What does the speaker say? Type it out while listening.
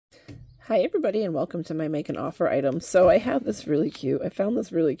Hi everybody and welcome to my make an offer item. So I found this really cute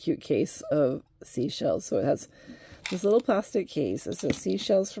case of seashells. So it has this little plastic case. It says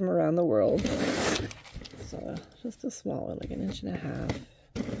seashells from around the world. So just a small one, like 1.5 inches.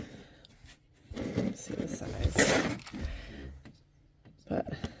 Let's see the size.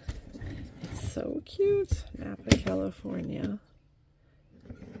 But it's so cute. Napa, California.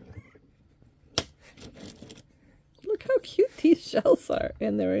 Look how cute these shells are.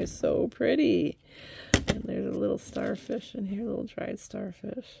 And they're so pretty. And there's a little starfish in here, a little dried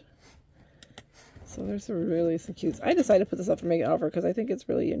starfish. So there's some cute. I decided to put this up for make an offer because I think it's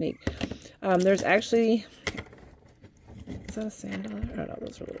really unique. There's actually, is that a sand dollar? Oh no,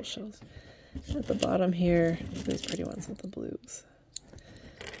 those are little shells. At the bottom here, these pretty ones with the blues.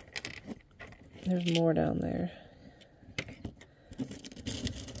 There's more down there.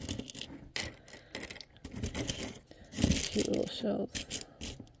 Cute little shells.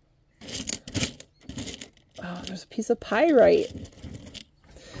 Oh, there's a piece of pyrite.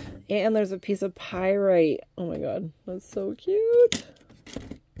 And there's a piece of pyrite. Oh my god, that's so cute.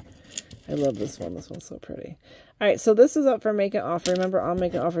 I love this one. This one's so pretty. Alright, so this is up for make an offer. Remember, on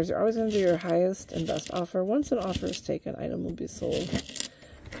make an offers, you're always going to do your highest and best offer. Once an offer is taken, item will be sold.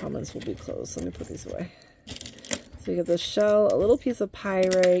 Comments will be closed. Let me put these away. So you get the shell, a little piece of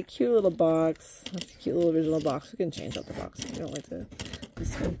pyrite, cute little box. That's a cute little original box. We can change out the box if you don't like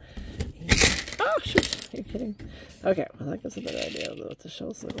this one. Oh, shoot. Are you kidding? Okay, well, that gives a better idea of what the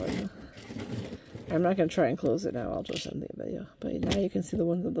shells look like. I'm not going to try and close it now. I'll just end the video. But now you can see the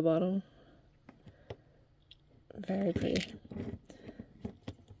ones at the bottom. Very pretty.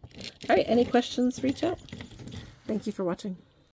 All right, any questions, reach out. Thank you for watching.